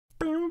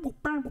You're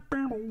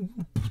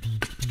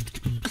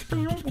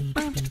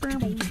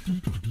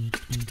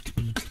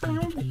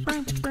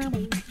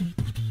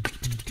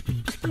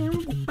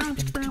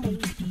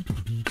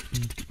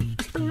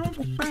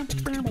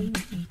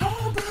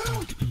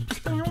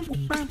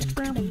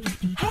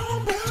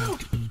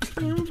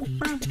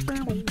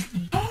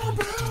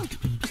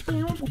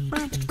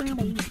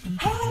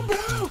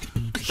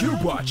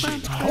watching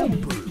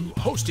Homebrew,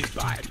 hosted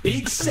by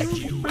Big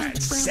Secu at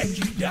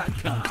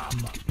secu.com.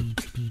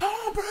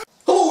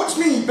 Hello, it's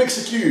me, Big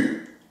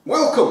Secu.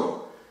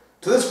 Welcome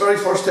to this very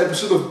first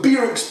episode of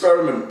Beer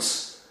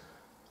Experiments,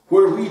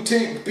 where we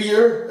take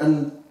beer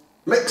and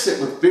mix it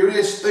with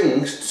various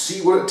things to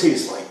see what it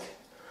tastes like.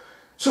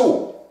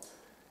 So,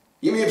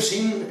 you may have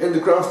seen in the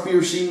craft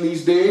beer scene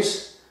these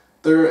days,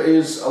 there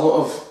is a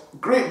lot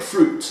of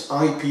grapefruit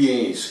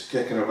IPAs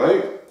kicking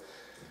about.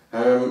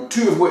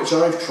 Two of which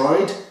I've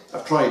tried.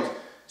 I've tried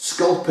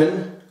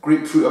Sculpin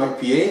Grapefruit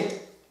IPA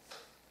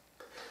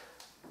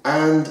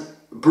and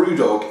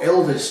Brewdog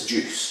Elvis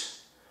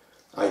Juice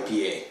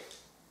IPA.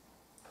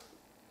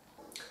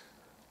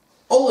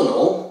 All in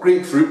all,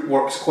 grapefruit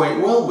works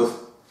quite well with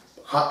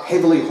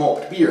heavily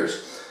hopped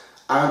beers,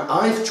 and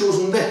I've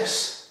chosen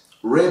this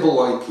Rebel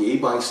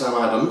IPA by Sam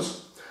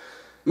Adams,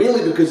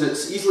 mainly because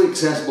it's easily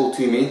accessible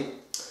to me.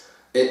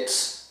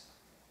 It's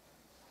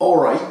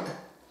alright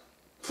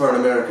for an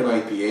American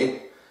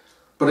IPA,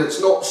 but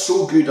it's not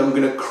so good I'm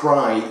going to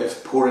cry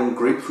if pouring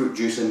grapefruit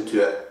juice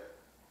into it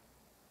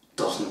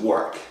doesn't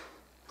work.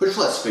 Which,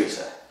 let's face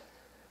it,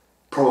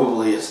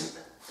 probably isn't.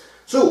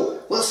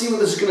 So, let's see what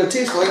this is going to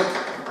taste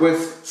like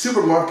with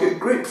supermarket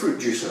grapefruit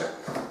juice in it.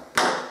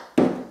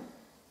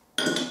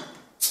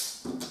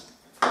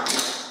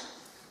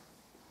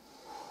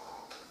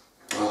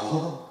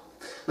 Oh.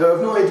 Now,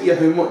 I've no idea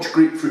how much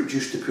grapefruit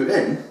juice to put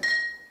in,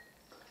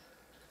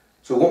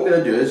 so what I'm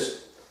going to do is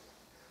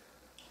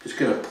just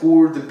going to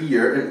pour the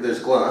beer into this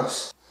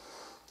glass.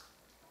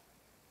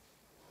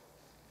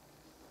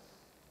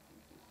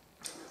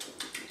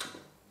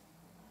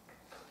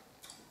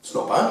 It's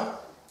not bad.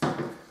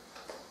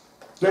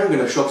 Now I'm going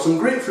to shove some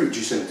grapefruit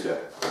juice into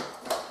it.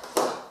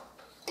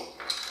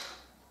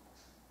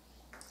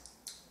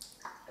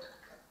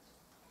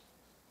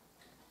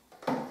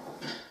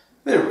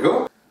 There we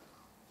go.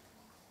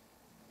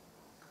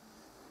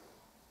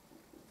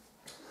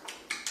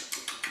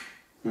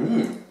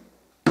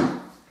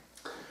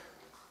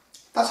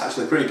 That's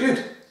actually pretty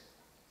good.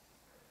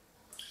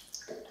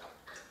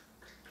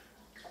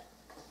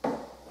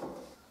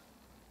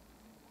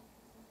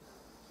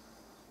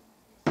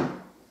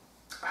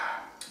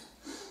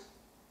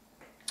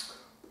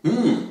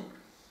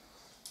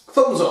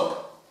 Thumbs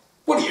up.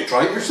 Why don't you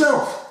try it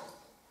yourself?